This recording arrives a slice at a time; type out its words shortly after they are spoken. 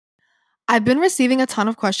I've been receiving a ton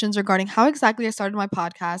of questions regarding how exactly I started my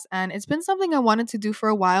podcast, and it's been something I wanted to do for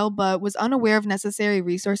a while, but was unaware of necessary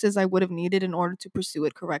resources I would have needed in order to pursue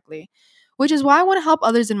it correctly, which is why I want to help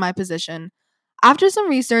others in my position. After some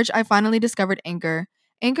research, I finally discovered Anchor.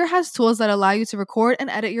 Anchor has tools that allow you to record and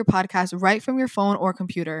edit your podcast right from your phone or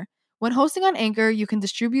computer. When hosting on Anchor, you can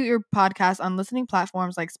distribute your podcast on listening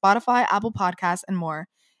platforms like Spotify, Apple Podcasts, and more.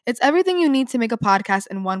 It's everything you need to make a podcast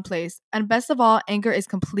in one place, and best of all, Anchor is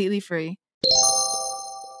completely free.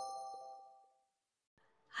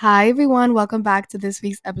 Hi, everyone. Welcome back to this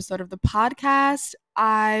week's episode of the podcast.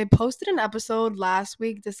 I posted an episode last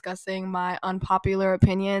week discussing my unpopular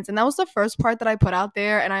opinions, and that was the first part that I put out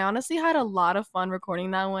there. And I honestly had a lot of fun recording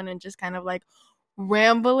that one and just kind of like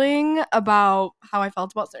rambling about how I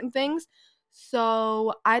felt about certain things.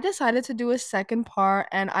 So I decided to do a second part,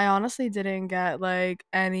 and I honestly didn't get like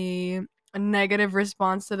any negative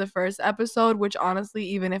response to the first episode, which honestly,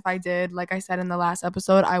 even if I did, like I said in the last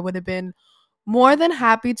episode, I would have been more than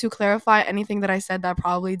happy to clarify anything that I said that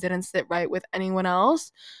probably didn't sit right with anyone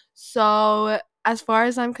else. So, as far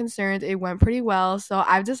as I'm concerned, it went pretty well. So,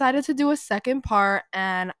 I've decided to do a second part,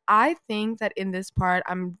 and I think that in this part,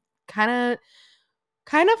 I'm kind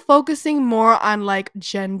of focusing more on like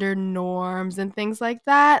gender norms and things like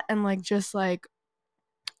that, and like just like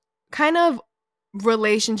kind of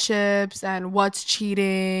relationships and what's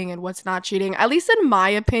cheating and what's not cheating, at least in my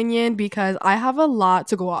opinion, because I have a lot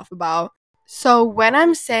to go off about. So, when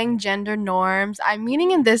I'm saying gender norms, I'm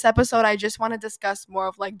meaning in this episode, I just want to discuss more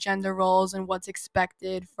of like gender roles and what's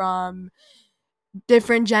expected from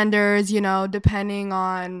different genders, depending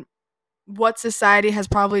on what society has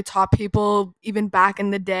probably taught people even back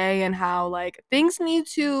in the day, and how like things need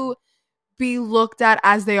to be looked at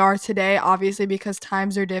as they are today, obviously, because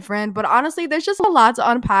times are different. But honestly, there's just a lot to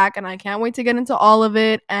unpack, and I can't wait to get into all of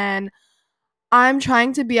it. And I'm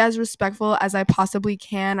trying to be as respectful as I possibly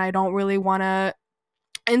can. I don't really want to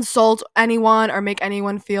insult anyone or make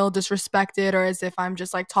anyone feel disrespected or as if I'm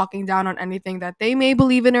just like talking down on anything that they may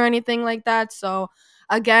believe in or anything like that. So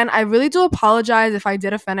again, I really do apologize if I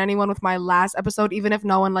did offend anyone with my last episode, even if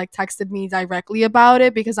no one like texted me directly about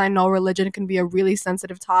it, because I know religion can be a really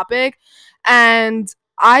sensitive topic. And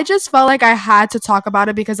I just felt like I had to talk about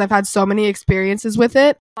it because I've had so many experiences with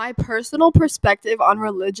it. My personal perspective on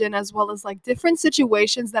religion, as well as like different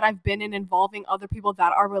situations that I've been in involving other people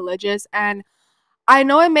that are religious. And I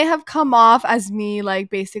know it may have come off as me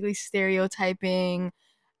like basically stereotyping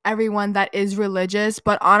everyone that is religious,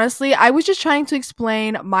 but honestly, I was just trying to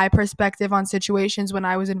explain my perspective on situations when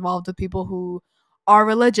I was involved with people who are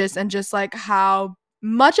religious, and just like how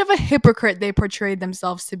much of a hypocrite they portrayed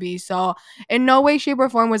themselves to be. So, in no way, shape, or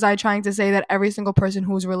form was I trying to say that every single person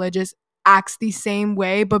who's religious acts the same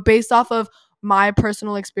way, but based off of my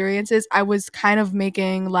personal experiences, I was trying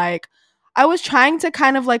to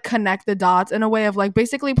kind of like connect the dots in a way of like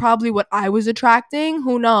basically probably what I was attracting.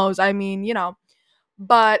 Who knows? I mean,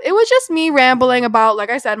 but it was just me rambling about, like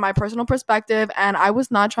I said, my personal perspective, and I was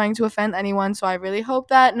not trying to offend anyone. So I really hope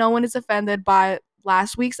that no one is offended by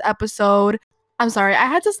last week's episode. I'm sorry, I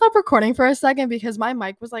had to stop recording for a second because my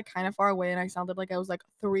mic was like kind of far away and I sounded like I was like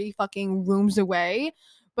three fucking rooms away.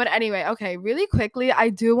 But anyway, okay, really quickly, I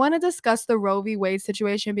do want to discuss the Roe v. Wade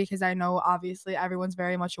situation because I know obviously everyone's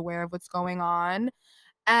very much aware of what's going on.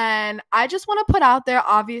 And I just want to put out there,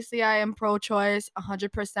 obviously, I am pro-choice,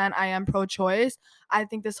 100% I am pro-choice. I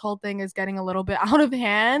think this whole thing is getting a little bit out of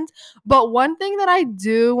hand. But one thing that I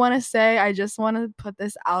do want to say, I just want to put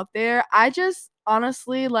this out there. I just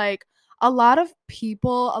honestly like a lot of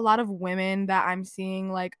people, a lot of women that I'm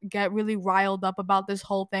seeing like get really riled up about this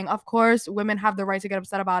whole thing. Of course, women have the right to get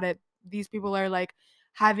upset about it. These people are like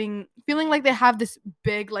feeling like they have this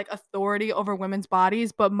big like authority over women's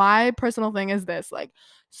bodies. But my personal thing is this, like,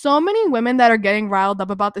 so many women that are getting riled up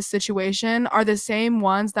about this situation are the same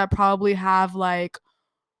ones that probably have like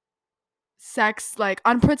sex, like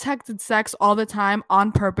unprotected sex all the time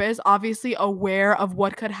on purpose, obviously aware of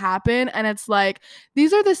what could happen. And it's like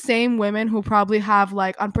these are the same women who probably have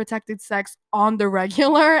like unprotected sex on the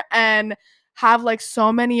regular and have like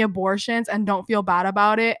so many abortions and don't feel bad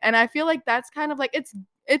about it. And I feel like that's kind of like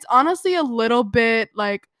it's honestly a little bit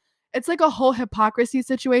like it's like a whole hypocrisy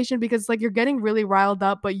situation, because like you're getting really riled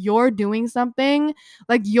up, but you're doing something,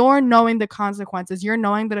 like you're knowing the consequences. You're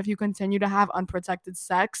knowing that if you continue to have unprotected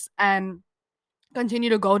sex and continue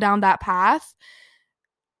to go down that path,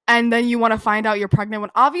 and then you want to find out you're pregnant when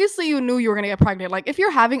obviously you knew you were going to get pregnant. Like if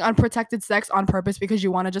you're having unprotected sex on purpose because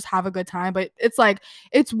you want to just have a good time, but it's like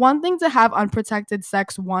it's one thing to have unprotected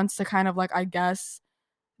sex once to kind of like, I guess,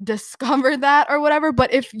 discover that or whatever.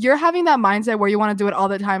 But if you're having that mindset where you want to do it all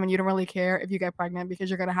the time and you don't really care if you get pregnant because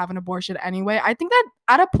you're going to have an abortion anyway, I think that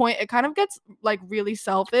at a point it kind of gets like really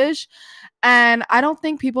selfish. And I don't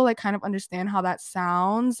think people like kind of understand how that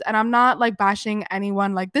sounds. And I'm not like bashing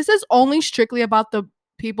anyone. Like, this is only strictly about the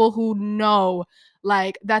people who know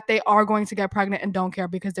like that they are going to get pregnant and don't care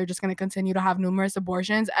because they're just going to continue to have numerous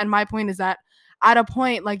abortions. And my point is that at a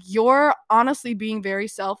point, like, you're honestly being very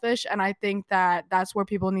selfish. And I think that that's where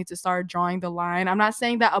people need to start drawing the line. I'm not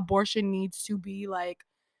saying that abortion needs to be like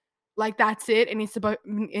that's it. It needs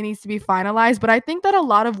to be finalized. But I think that a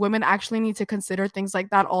lot of women actually need to consider things like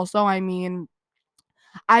that also. I mean,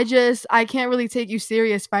 I can't really take you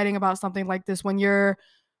serious fighting about something like this when you're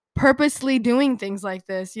purposely doing things like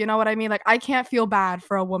this. You know what I mean? Like, I can't feel bad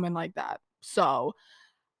for a woman like that. So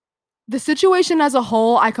the situation as a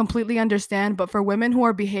whole, I completely understand, but for women who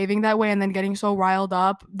are behaving that way and then getting so riled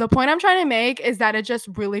up, the point I'm trying to make is that it just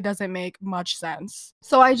really doesn't make much sense.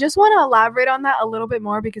 So I just want to elaborate on that a little bit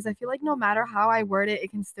more because I feel like no matter how I word it,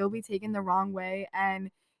 it can still be taken the wrong way.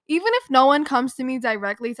 And even if no one comes to me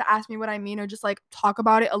directly to ask me what I mean or just like talk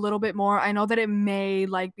about it a little bit more, I know that it may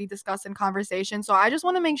like be discussed in conversation. So I just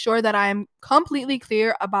want to make sure that I'm completely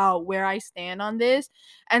clear about where I stand on this.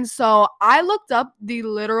 And so I looked up the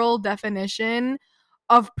literal definition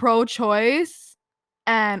of pro choice.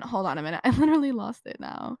 And hold on a minute, I literally lost it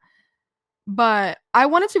now. But I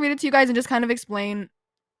wanted to read it to you guys and just kind of explain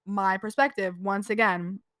my perspective once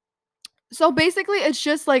again. So basically, it's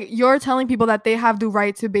just like you're telling people that they have the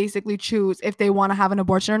right to basically choose if they want to have an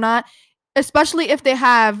abortion or not, especially if they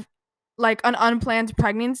have like an unplanned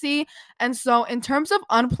pregnancy. And so, in terms of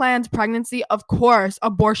unplanned pregnancy, of course,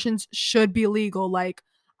 abortions should be legal. Like,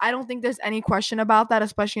 I don't think there's any question about that,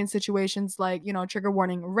 especially in situations like, trigger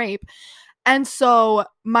warning, rape. And so,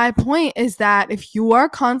 my point is that if you are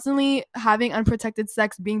constantly having unprotected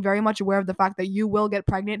sex, being very much aware of the fact that you will get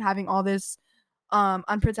pregnant, having all this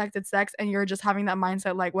unprotected sex, and you're just having that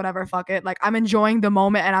mindset like, whatever, fuck it, like, I'm enjoying the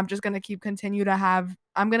moment and I'm just going to continue to have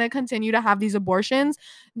these abortions,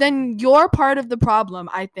 then you're part of the problem.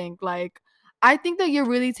 I think that you're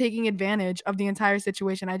really taking advantage of the entire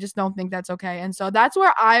situation. I just don't think that's okay. And so that's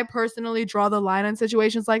where I personally draw the line on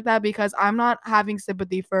situations like that, because I'm not having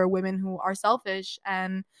sympathy for women who are selfish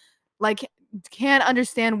and like can't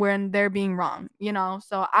understand when they're being wrong.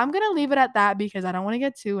 So I'm gonna leave it at that because I don't want to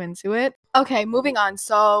get too into it. Okay, moving on.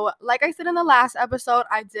 So like I said in the last episode,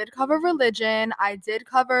 I did cover religion. I did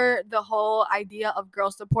cover the whole idea of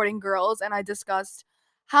girls supporting girls, and I discussed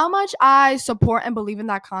how much I support and believe in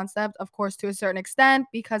that concept, of course, to a certain extent,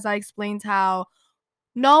 because I explained how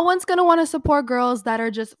no one's gonna want to support girls that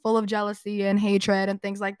are just full of jealousy and hatred and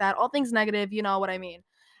things like that. All things negative, you know what I mean.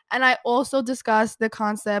 And I also discussed the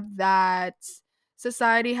concept that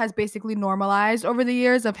society has basically normalized over the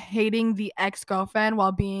years of hating the ex-girlfriend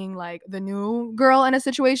while being like the new girl in a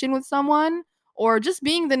situation with someone, or just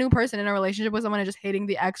being the new person in a relationship with someone and just hating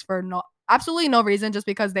the ex for no absolutely no reason, just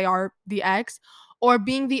because they are the ex, or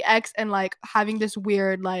being the ex and like having this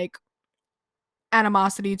weird like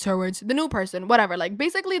animosity towards the new person, whatever. Like,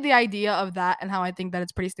 basically the idea of that, and how I think that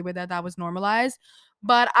it's pretty stupid that that was normalized.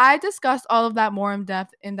 But I discussed all of that more in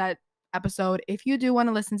depth in that episode. If you do want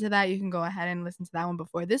to listen to that, you can go ahead and listen to that one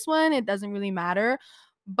before this one. It doesn't really matter.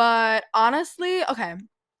 But honestly, okay,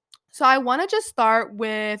 so I want to just start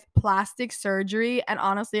with plastic surgery. And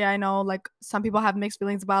honestly, I know like some people have mixed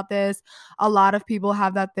feelings about this. A lot of people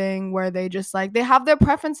have that thing where they just like they have their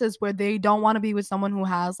preferences where they don't want to be with someone who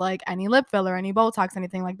has like any lip filler, any Botox,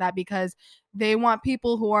 anything like that, because they want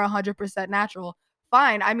people who are 100% natural.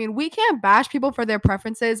 Fine. I mean, we can't bash people for their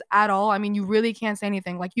preferences at all. I mean, you really can't say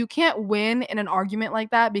anything. Like, you can't win in an argument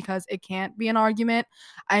like that because it can't be an argument.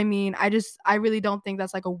 I mean, I really don't think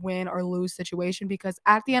that's like a win or lose situation, because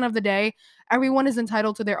at the end of the day, everyone is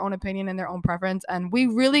entitled to their own opinion and their own preference, and we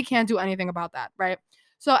really can't do anything about that, right?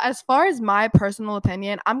 So as far as my personal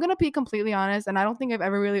opinion, I'm going to be completely honest, and I don't think I've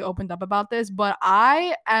ever really opened up about this, but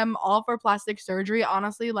I am all for plastic surgery,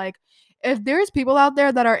 honestly. Like, if there's people out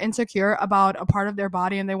there that are insecure about a part of their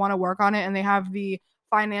body and they want to work on it and they have the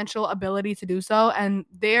financial ability to do so, and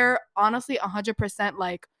they're honestly 100%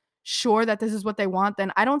 like sure that this is what they want,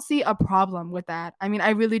 then I don't see a problem with that. I mean,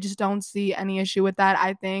 I really just don't see any issue with that.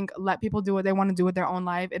 I think let people do what they want to do with their own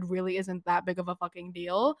life. It really isn't that big of a fucking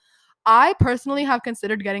deal. I personally have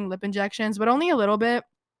considered getting lip injections, but only a little bit.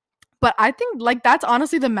 But I think like that's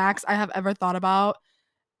honestly the max I have ever thought about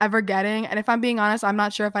ever getting. And if I'm being honest, I'm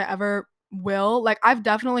not sure if I ever will. Like, I've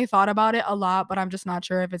definitely thought about it a lot, but I'm just not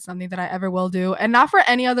sure if it's something that I ever will do. And not for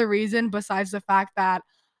any other reason besides the fact that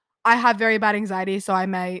I have very bad anxiety, so I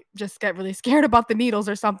may just get really scared about the needles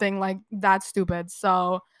or something like that's stupid.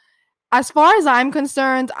 So as far as I'm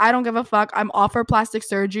concerned, I don't give a fuck. I'm all for plastic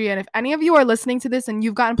surgery. And if any of you are listening to this and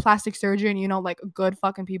you've gotten plastic surgery and you know like good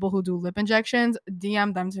fucking people who do lip injections,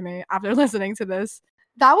 DM them to me after listening to this.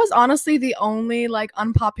 That was honestly the only like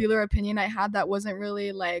unpopular opinion I had that wasn't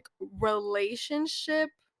really like relationship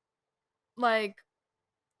like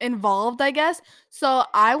involved, I guess. So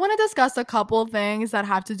I want to discuss a couple things that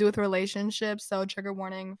have to do with relationships. So trigger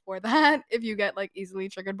warning for that if you get like easily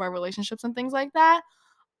triggered by relationships and things like that.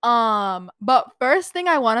 But first thing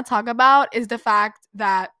I want to talk about is the fact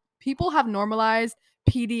that people have normalized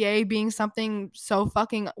PDA being something so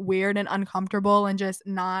fucking weird and uncomfortable and just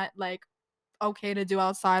not like okay to do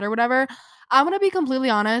outside or whatever. I'm gonna be completely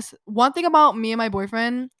honest. One thing about me and my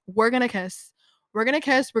boyfriend, we're gonna kiss. We're gonna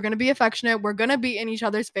kiss. We're gonna be affectionate. We're gonna be in each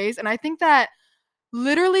other's face. And I think that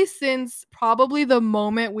literally since probably the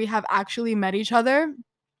moment we have actually met each other,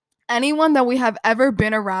 anyone that we have ever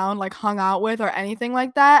been around, like hung out with or anything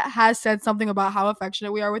like that, has said something about how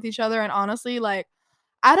affectionate we are with each other. And honestly, like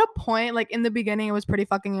at a point, like in the beginning, it was pretty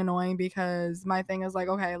fucking annoying because my thing is like,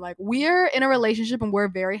 okay, like we're in a relationship and we're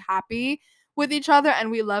very happy with each other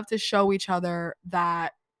and we love to show each other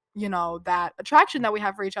that, you know, that attraction that we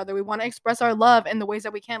have for each other. We want to express our love in the ways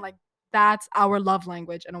that we can. Like that's our love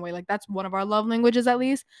language in a way. Like that's one of our love languages at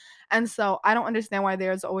least. And so I don't understand why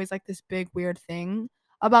there's always like this big weird thing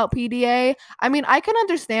about PDA. I mean, I can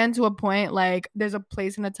understand to a point like there's a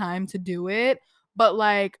place and a time to do it, but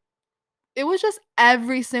like it was just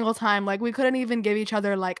every single time. Like we couldn't even give each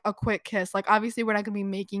other like a quick kiss. Like obviously we're not gonna be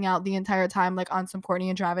making out the entire time like on some Courtney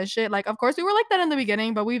and Travis shit. Like of course we were like that in the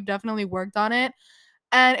beginning, but we've definitely worked on it.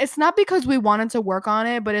 And it's not because we wanted to work on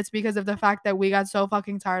it, but it's because of the fact that we got so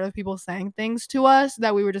fucking tired of people saying things to us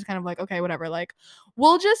that we were just kind of like, okay, whatever. Like,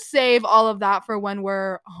 we'll just save all of that for when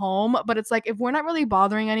we're home. But it's like, if we're not really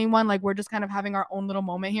bothering anyone, like, we're just kind of having our own little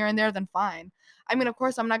moment here and there, then fine. I mean, of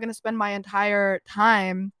course, I'm not going to spend my entire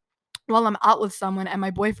time while I'm out with someone and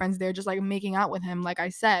my boyfriend's there just like making out with him. Like I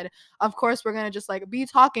said, of course, we're gonna just like be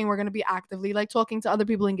talking. We're gonna be actively like talking to other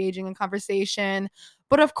people, engaging in conversation.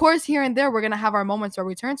 But of course, here and there, we're gonna have our moments where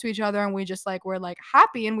we turn to each other and we just like we're like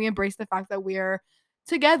happy and we embrace the fact that we're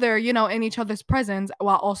together, you know, in each other's presence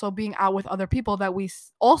while also being out with other people that we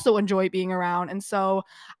also enjoy being around. And so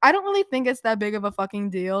I don't really think it's that big of a fucking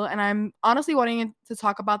deal. And I'm honestly wanting to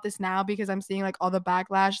talk about this now because I'm seeing like all the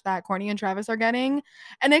backlash that Courtney and Travis are getting.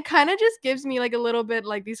 And it kind of just gives me like a little bit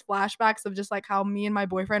like these flashbacks of just like how me and my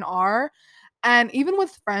boyfriend are. And even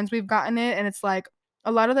with friends, we've gotten it. And it's like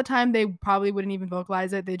a lot of the time they probably wouldn't even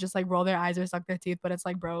vocalize it. They just like roll their eyes or suck their teeth. But it's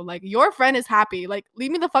like, bro, like your friend is happy. Like, leave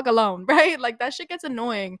me the fuck alone, right? Like that shit gets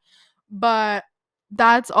annoying. But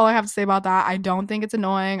that's all I have to say about that. I don't think it's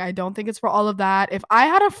annoying. I don't think it's for all of that. If I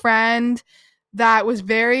had a friend that was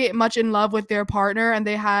very much in love with their partner and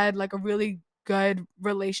they had like a really good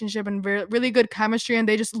relationship and really good chemistry and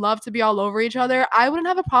they just love to be all over each other, I wouldn't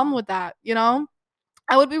have a problem with that, you know?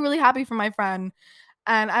 I would be really happy for my friend.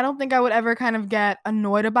 And I don't think I would ever kind of get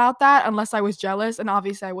annoyed about that unless I was jealous. And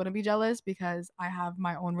obviously, I wouldn't be jealous because I have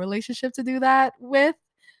my own relationship to do that with,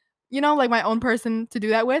 you know, like my own person to do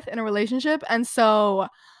that with in a relationship. And so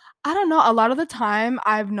I don't know. A lot of the time,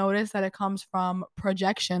 I've noticed that it comes from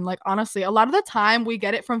projection. Like, honestly, a lot of the time we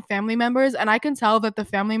get it from family members. And I can tell that the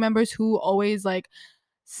family members who always like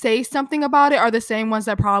say something about it are the same ones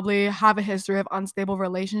that probably have a history of unstable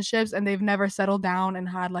relationships and they've never settled down and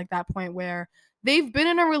had like that point where they've been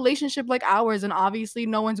in a relationship like ours and obviously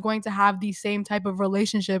no one's going to have the same type of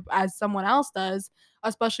relationship as someone else does,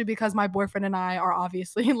 especially because my boyfriend and I are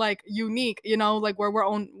obviously like unique, you know, like we're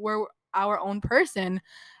our own person.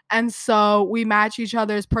 And so we match each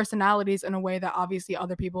other's personalities in a way that obviously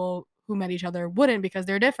other people who met each other wouldn't because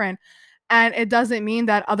they're different. And it doesn't mean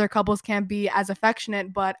that other couples can't be as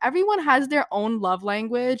affectionate, but everyone has their own love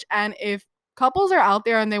language. And if couples are out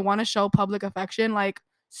there and they want to show public affection, like,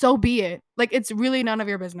 so be it. Like, it's really none of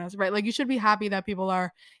your business, right? Like, you should be happy that people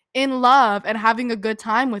are in love and having a good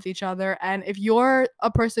time with each other. And if you're a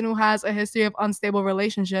person who has a history of unstable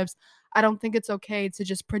relationships, I don't think it's okay to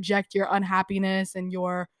just project your unhappiness and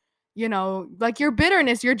your you know, like your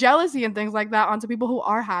bitterness, your jealousy, and things like that onto people who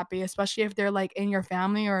are happy, especially if they're like in your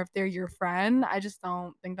family or if they're your friend. I just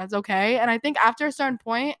don't think that's okay. And I think after a certain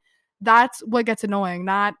point, that's what gets annoying,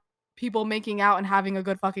 not people making out and having a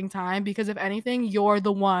good fucking time. Because if anything, you're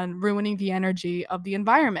the one ruining the energy of the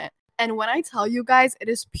environment. And when I tell you guys it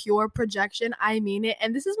is pure projection, I mean it.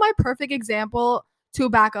 And this is my perfect example to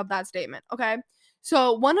back up that statement. Okay.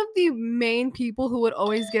 So, one of the main people who would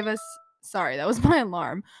always give us, sorry, that was my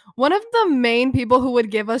alarm. One of the main people who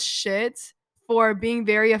would give us shit for being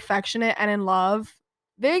very affectionate and in love,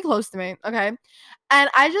 very close to me, okay? And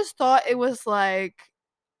I just thought it was like,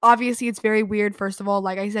 obviously it's very weird. First of all,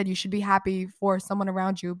 like I said, you should be happy for someone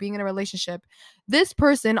around you being in a relationship. This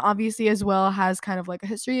person obviously as well has kind of like a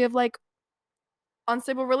history of like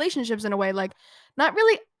unstable relationships in a way, like not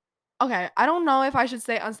really. Okay, I don't know if I should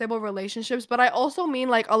say unstable relationships, but I also mean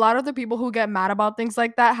like a lot of the people who get mad about things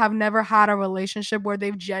like that have never had a relationship where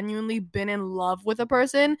they've genuinely been in love with a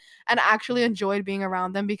person and actually enjoyed being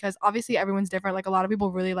around them, because obviously everyone's different. Like a lot of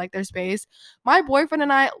people really like their space. My boyfriend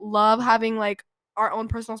and I love having like our own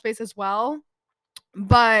personal space as well,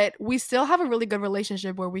 but we still have a really good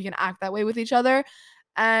relationship where we can act that way with each other.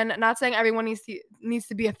 And not saying everyone needs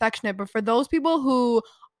to be affectionate, but for those people who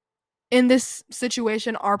in this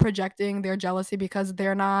situation are projecting their jealousy because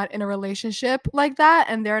they're not in a relationship like that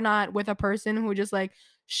and they're not with a person who just like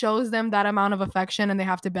shows them that amount of affection and they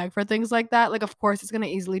have to beg for things like that, like of course it's going to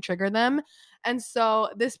easily trigger them. And so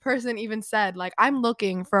this person even said like, I'm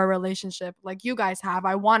looking for a relationship like you guys have,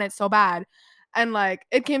 I want it so bad. And like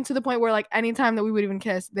it came to the point where like anytime that we would even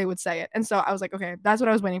kiss they would say it. And so I was like, okay, that's what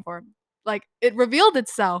I was waiting for. Like it revealed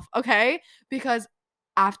itself, okay? Because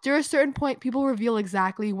after a certain point, people reveal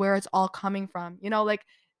exactly where it's all coming from. You know, like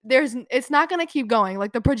it's not going to keep going.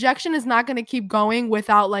 Like the projection is not going to keep going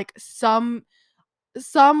without like somewhat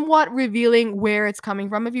revealing where it's coming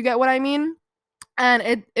from, if you get what I mean.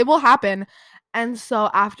 And it will happen. And so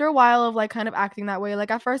after a while of like kind of acting that way,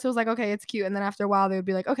 like at first it was like, okay, it's cute, and then after a while they would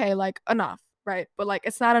be like, okay, like enough, right? But like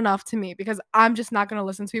it's not enough to me, because I'm just not going to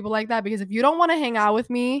listen to people like that. Because if you don't want to hang out with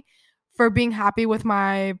me for being happy with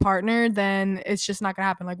my partner, then it's just not going to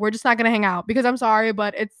happen. Like we're just not going to hang out, because I'm sorry,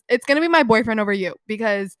 but it's going to be my boyfriend over you,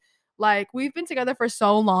 because like we've been together for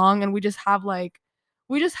so long and we just have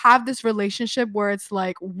this relationship where it's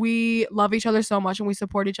like we love each other so much and we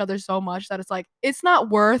support each other so much that it's like it's not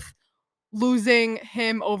worth losing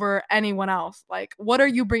him over anyone else. Like what are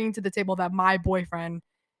you bringing to the table that my boyfriend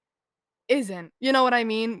isn't? You know what I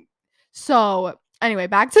mean? So anyway,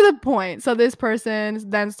 back to the point. So this person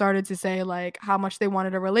then started to say like how much they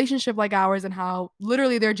wanted a relationship like ours and how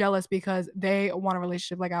literally they're jealous because they want a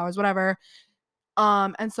relationship like ours, whatever.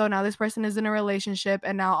 And so now this person is in a relationship,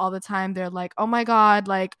 and now all the time they're like, oh my God,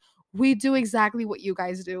 like we do exactly what you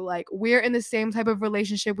guys do. Like we're in the same type of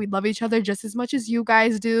relationship. We love each other just as much as you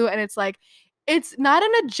guys do. And it's like, it's not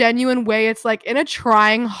in a genuine way. It's like in a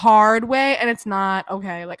trying hard way. And it's not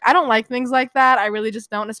okay. Like I don't like things like that. I really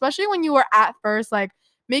just don't, especially when you were at first like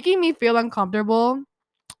making me feel uncomfortable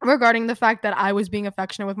regarding the fact that I was being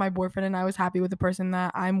affectionate with my boyfriend and I was happy with the person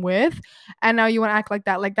that I'm with. And now you want to act like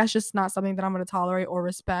that. Like that's just not something that I'm going to tolerate or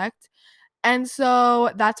respect. And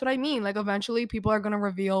so that's what I mean. Like eventually people are going to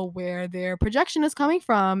reveal where their projection is coming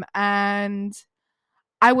from. And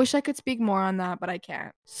I wish I could speak more on that, but I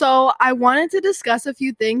can't. So I wanted to discuss a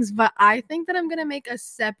few things, but I think that I'm gonna make a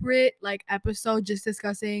separate like episode just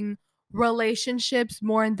discussing relationships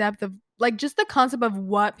more in depth of like just the concept of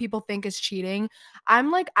what people think is cheating.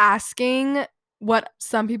 I'm like asking what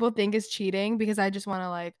some people think is cheating because I just want to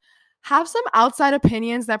like have some outside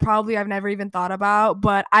opinions that probably I've never even thought about,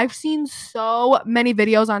 but I've seen so many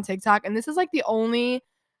videos on TikTok, and this is the only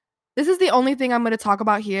thing I'm going to talk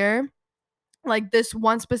about here, like this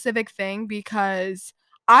one specific thing, because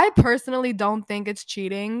I personally don't think it's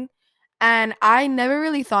cheating. And I never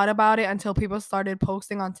really thought about it until people started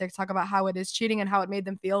posting on TikTok about how it is cheating and how it made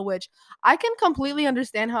them feel, which I can completely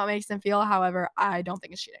understand how it makes them feel. However, I don't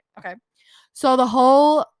think it's cheating. Okay. So the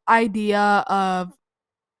whole idea of,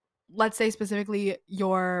 let's say specifically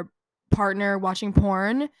your partner watching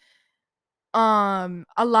porn, a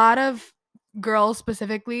lot of girls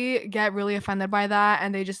specifically get really offended by that,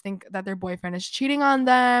 and they just think that their boyfriend is cheating on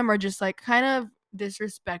them or just like kind of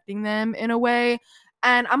disrespecting them in a way.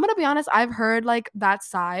 And I'm gonna be honest, I've heard like that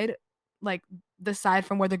side, like the side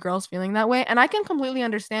from where the girl's feeling that way, and I can completely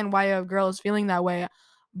understand why a girl is feeling that way.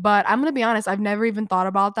 But I'm gonna be honest, I've never even thought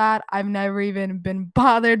about that. I've never even been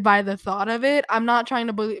bothered by the thought of it. I'm not trying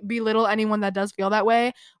to belittle anyone that does feel that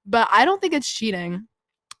way, but I don't think it's cheating.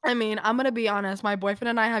 I mean, I'm gonna be honest, my boyfriend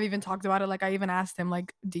and I have even talked about it. Like, I even asked him,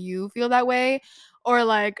 like, do you feel that way? Or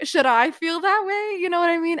like, should I feel that way? You know what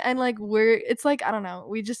I mean? And like, it's like, I don't know.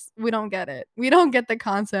 We don't get it. We don't get the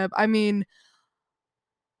concept. I mean,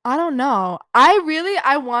 I don't know.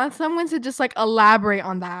 I want someone to just like elaborate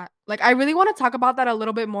on that. Like, I really want to talk about that a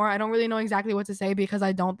little bit more. I don't really know exactly what to say because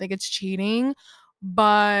I don't think it's cheating.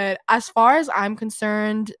 But as far as I'm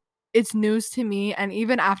concerned, it's news to me. And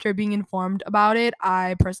even after being informed about it,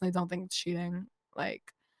 I personally don't think it's cheating. Like,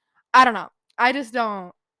 I don't know. I just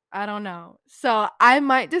don't. I don't know. So I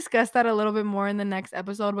might discuss that a little bit more in the next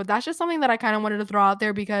episode, but that's just something that I kind of wanted to throw out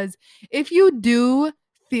there because if you do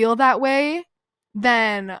feel that way,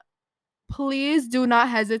 then please do not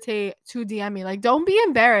hesitate to DM me. Like, don't be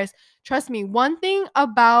embarrassed. Trust me, one thing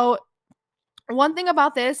about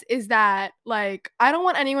this is that like I don't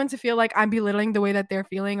want anyone to feel like I'm belittling the way that they're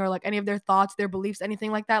feeling or like any of their thoughts, their beliefs, anything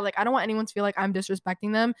like that. Like I don't want anyone to feel like I'm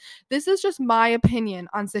disrespecting them. This is just my opinion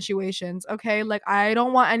on situations, okay? Like I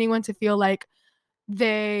don't want anyone to feel like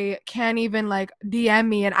they can't even like DM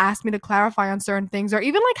me and ask me to clarify on certain things or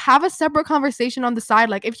even like have a separate conversation on the side.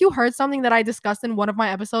 Like if you heard something that I discussed in one of my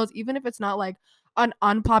episodes, even if it's not like an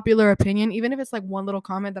unpopular opinion, even if it's like one little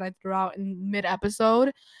comment that I threw out in mid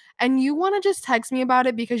episode and you want to just text me about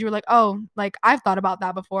it because you're like, "Oh, like I've thought about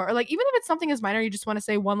that before." Or like even if it's something as minor, you just want to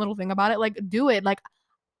say one little thing about it, like do it. Like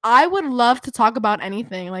I would love to talk about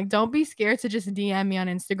anything. Like don't be scared to just DM me on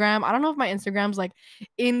Instagram. I don't know if my Instagram's like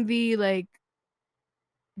in the like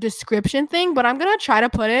description thing, but I'm gonna try to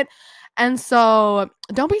put it. And so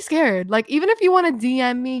don't be scared. Like, even if you want to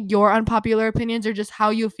DM me your unpopular opinions or just how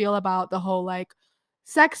you feel about the whole like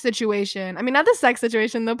sex situation. I mean, not the sex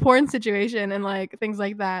situation, the porn situation and like things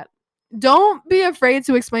like that. Don't be afraid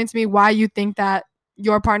to explain to me why you think that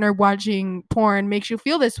your partner watching porn makes you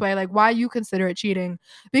feel this way, like why you consider it cheating.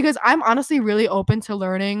 Because I'm honestly really open to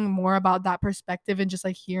learning more about that perspective and just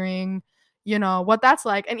like hearing, what that's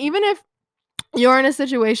like. And even if you're in a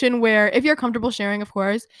situation where if you're comfortable sharing, of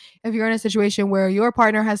course, if you're in a situation where your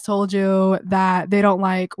partner has told you that they don't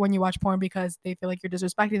like when you watch porn because they feel like you're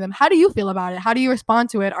disrespecting them, how do you feel about it? How do you respond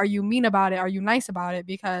to it? Are you mean about it? Are you nice about it?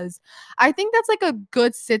 Because I think that's like a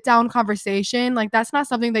good sit down conversation. Like that's not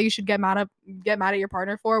something that you should get mad at your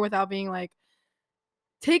partner for without being like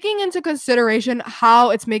taking into consideration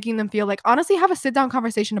how it's making them feel. Like honestly have a sit down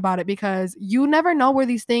conversation about it because you never know where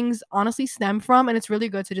these things honestly stem from, and it's really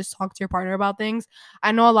good to just talk to your partner about things.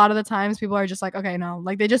 I know a lot of the times people are just like, okay, no,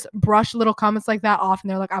 like they just brush little comments like that off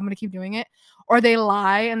and they're like, I'm gonna keep doing it, or they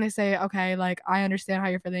lie and they say, okay, like I understand how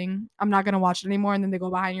you're feeling, I'm not gonna watch it anymore, and then they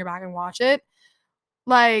go behind your back and watch it.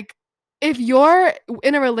 Like if you're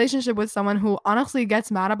in a relationship with someone who honestly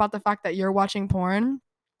gets mad about the fact that you're watching porn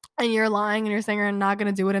and you're lying and you're saying you're not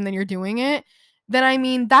gonna do it and then you're doing it, then I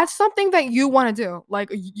mean that's something that you want to do. Like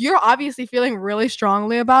you're obviously feeling really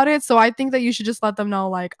strongly about it. So I think that you should just let them know,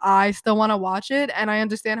 like, I still want to watch it and I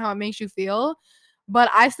understand how it makes you feel,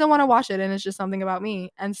 but I still want to watch it and it's just something about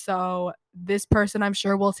me. And so this person I'm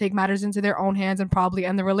sure will take matters into their own hands and probably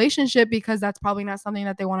end the relationship because that's probably not something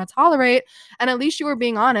that they want to tolerate. And at least you were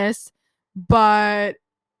being honest. But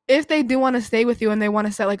if they do want to stay with you and they want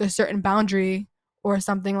to set like a certain boundary or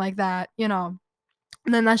something like that, and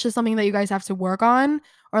then that's just something that you guys have to work on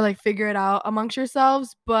or like figure it out amongst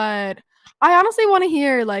yourselves. But I honestly want to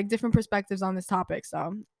hear like different perspectives on this topic.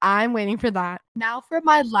 So I'm waiting for that. Now for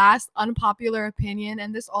my last unpopular opinion,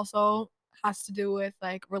 and this also has to do with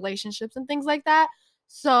like relationships and things like that.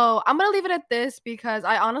 So I'm gonna leave it at this because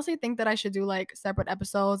I honestly think that I should do like separate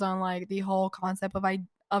episodes on like the whole concept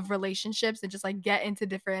of relationships and just like get into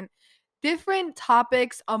different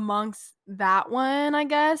topics amongst that one, I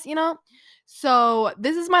guess. So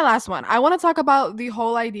this is my last one. I want to talk about the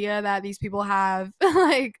whole idea that these people have,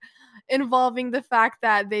 like involving the fact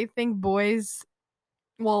that they think boys,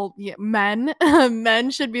 well, yeah, men,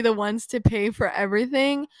 men should be the ones to pay for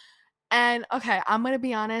everything. And okay, I'm gonna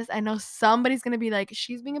be honest. I know somebody's gonna be like,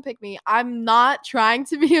 she's being a pick me. I'm not trying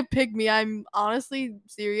to be a pick me. I'm honestly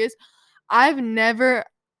serious. I've never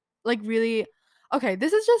like really okay,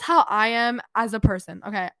 this is just how I am as a person.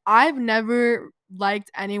 Okay. I've never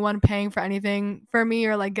liked anyone paying for anything for me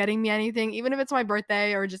or like getting me anything, even if it's my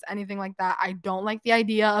birthday or just anything like that. I don't like the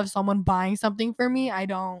idea of someone buying something for me. I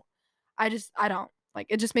don't. Like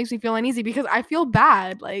it just makes me feel uneasy because I feel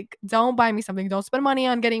bad. Like, don't buy me something. Don't spend money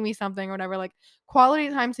on getting me something or whatever. Like quality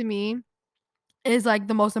time to me is like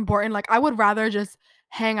the most important. Like I would rather just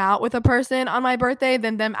hang out with a person on my birthday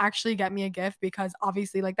than them actually get me a gift because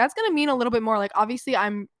obviously like that's going to mean a little bit more. Like obviously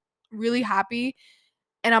I'm really happy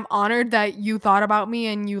and I'm honored that you thought about me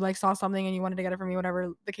and you like saw something and you wanted to get it for me,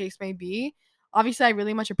 whatever the case may be. Obviously I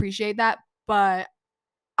really much appreciate that, but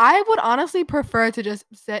I would honestly prefer to just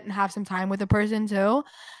sit and have some time with a person too.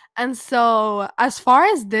 And so as far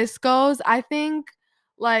as this goes, I think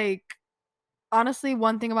like honestly,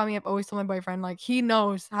 one thing about me, I've always told my boyfriend, like, he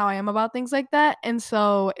knows how I am about things like that. And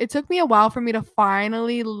so it took me a while for me to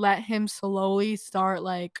finally let him slowly start,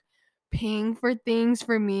 like, paying for things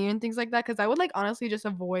for me and things like that. Cause I would, like, honestly just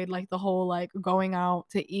avoid, like, the whole, like, going out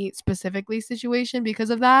to eat specifically situation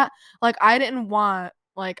because of that. Like, I didn't want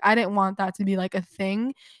that to be, like, a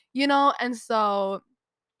thing. And so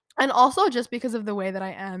And also just because of the way that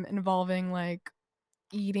I am involving, like,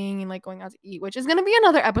 eating and, like, going out to eat, which is gonna be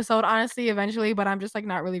another episode, honestly, eventually, but I'm just, like,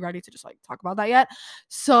 not really ready to just, like, talk about that yet.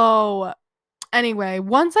 So, anyway,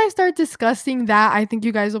 once I start discussing that, I think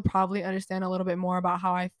you guys will probably understand a little bit more about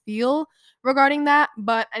how I feel regarding that.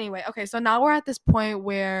 But anyway, okay, so now we're at this point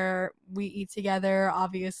where we eat together.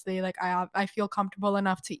 Obviously, like I feel comfortable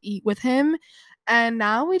enough to eat with him. And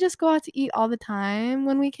now we just go out to eat all the time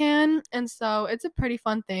when we can. And so it's a pretty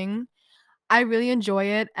fun thing. I really enjoy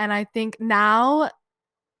it. And I think now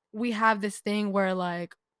we have this thing where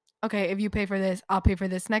like, okay, if you pay for this, I'll pay for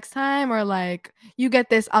this next time, or like you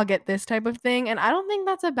get this, I'll get this type of thing. And I don't think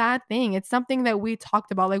that's a bad thing. It's something that we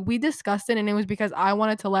talked about. Like we discussed it and it was because I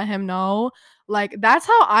wanted to let him know like that's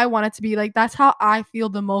how I want it to be. Like that's how I feel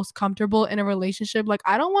the most comfortable in a relationship. Like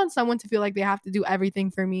I don't want someone to feel like they have to do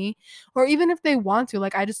everything for me, or even if they want to.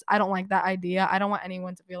 Like I don't like that idea. I don't want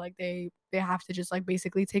anyone to feel like they have to just like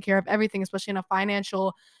basically take care of everything, especially in a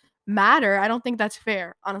financial matter. I don't think that's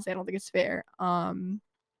fair. Honestly, I don't think it's fair.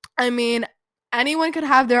 I mean, anyone could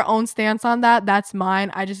have their own stance on that. That's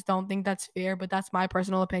mine. I just don't think that's fair, but that's my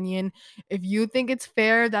personal opinion. If you think it's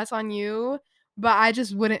fair, that's on you. But I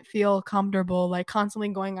just wouldn't feel comfortable like constantly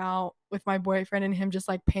going out with my boyfriend and him just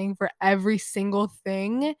like paying for every single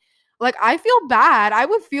thing. Like I feel bad. I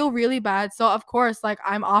would feel really bad. So of course, like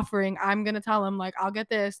I'm gonna tell him like I'll get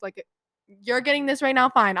this. Like you're getting this right now,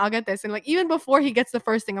 fine, I'll get this. And like even before he gets the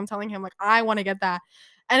first thing, I'm telling him like I want to get that.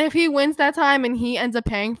 And if he wins that time and he ends up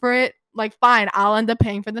paying for it, like fine, I'll end up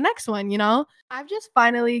paying for the next one, you know? I've just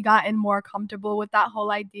finally gotten more comfortable with that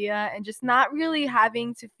whole idea and just not really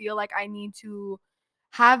having to feel like I need to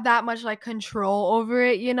have that much like control over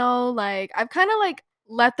it, you know? Like I've kind of like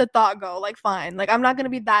let the thought go, like fine. Like I'm not going to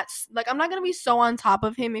be like I'm not going to be so on top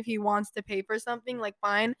of him if he wants to pay for something, like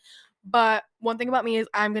fine. But one thing about me is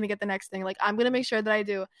I'm going to get the next thing. Like I'm going to make sure that I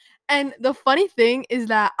do. And the funny thing is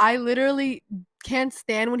that I literally can't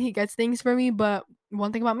stand when he gets things for me, but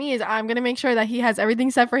one thing about me is I'm gonna make sure that he has everything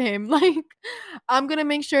set for him. Like I'm gonna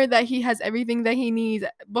make sure that he has everything that he needs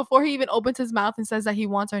before he even opens his mouth and says that he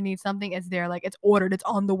wants or needs something. It's there, like it's ordered, it's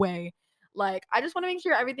on the way. Like I just want to make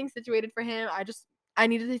sure everything's situated for him. I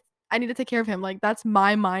need to I need to take care of him. Like that's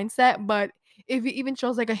my mindset. But if he even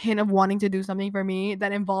shows like a hint of wanting to do something for me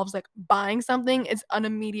that involves like buying something, it's an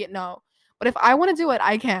immediate no. But if I want to do it,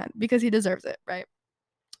 I can because he deserves it, right?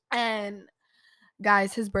 And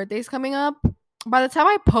guys, his birthday's coming up. By the time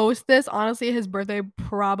I post this, honestly, his birthday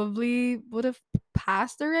probably would have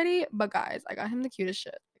passed already. But guys, I got him the cutest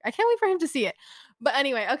shit. I can't wait for him to see it. But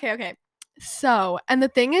anyway, okay. So, and the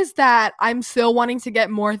thing is that I'm still wanting to get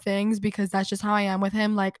more things because that's just how I am with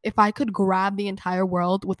him. Like, if I could grab the entire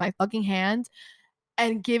world with my fucking hand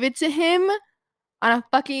and give it to him on a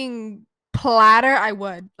fucking platter, I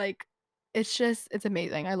would. Like, it's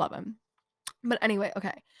amazing. I love him. But anyway,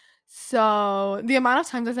 okay. So the amount of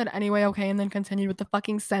times I said anyway, okay, and then continued with the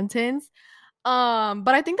fucking sentence. But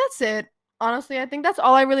I think that's it. Honestly, I think that's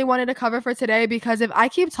all I really wanted to cover for today because if I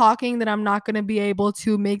keep talking, then I'm not gonna be able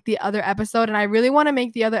to make the other episode. And I really want to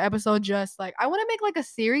make the other episode just like I want to make like a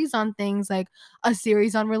series on things, like a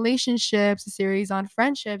series on relationships, a series on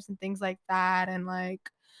friendships and things like that. And like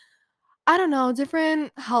I don't know,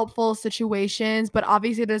 different helpful situations, but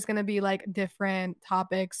obviously there's going to be like different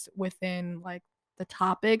topics within like the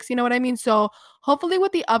topics, you know what I mean? So, hopefully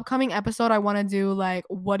with the upcoming episode I want to do like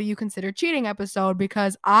what do you consider cheating episode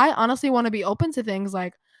because I honestly want to be open to things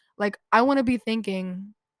like I want to be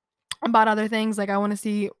thinking about other things like I want to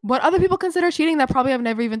see what other people consider cheating that probably I've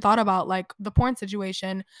never even thought about like the porn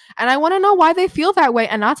situation and I want to know why they feel that way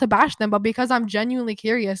and not to bash them but because I'm genuinely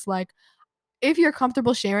curious like if you're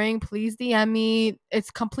comfortable sharing, please DM me.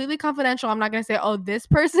 It's completely confidential. I'm not going to say, oh, this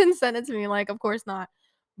person sent it to me. Like, of course not.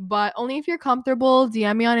 But only if you're comfortable,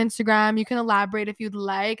 DM me on Instagram. You can elaborate if you'd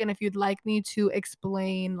like. And if you'd like me to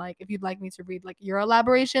explain, like, if you'd like me to read, like, your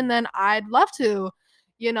elaboration, then I'd love to,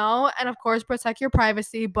 you know? And of course, protect your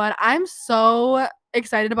privacy. But I'm so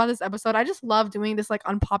excited about this episode. I just love doing this, like,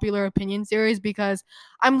 unpopular opinion series because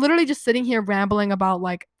I'm literally just sitting here rambling about,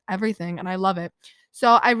 like, everything. And I love it.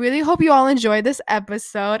 So I really hope you all enjoyed this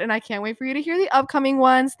episode and I can't wait for you to hear the upcoming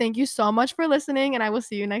ones. Thank you so much for listening and I will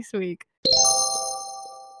see you next week.